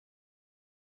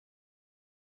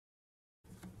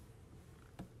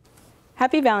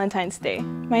Happy Valentine's Day.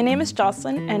 My name is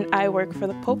Jocelyn and I work for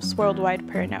the Pope's Worldwide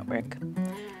Prayer Network.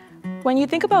 When you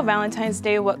think about Valentine's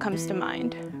Day, what comes to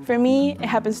mind? For me, it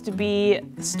happens to be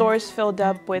stores filled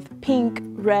up with pink,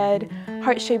 red,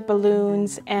 heart-shaped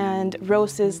balloons and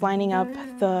roses lining up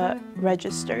the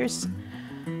registers.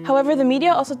 However, the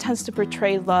media also tends to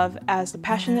portray love as the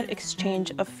passionate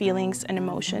exchange of feelings and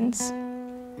emotions.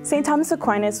 St. Thomas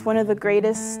Aquinas, one of the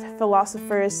greatest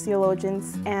philosophers,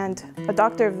 theologians, and a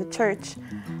doctor of the church,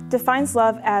 defines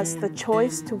love as the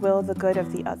choice to will the good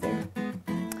of the other.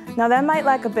 Now that might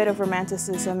lack a bit of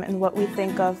romanticism in what we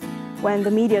think of when the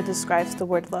media describes the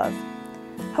word love.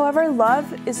 However,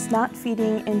 love is not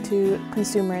feeding into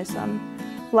consumerism.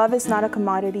 Love is not a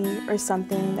commodity or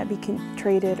something that be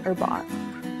traded or bought.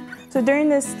 So during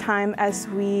this time, as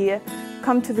we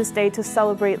come to this day to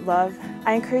celebrate love,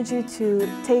 I encourage you to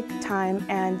take time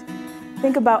and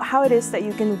think about how it is that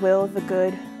you can will the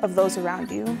good of those around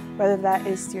you, whether that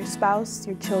is your spouse,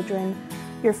 your children,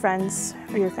 your friends,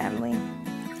 or your family.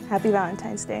 Happy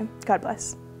Valentine's Day. God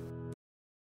bless.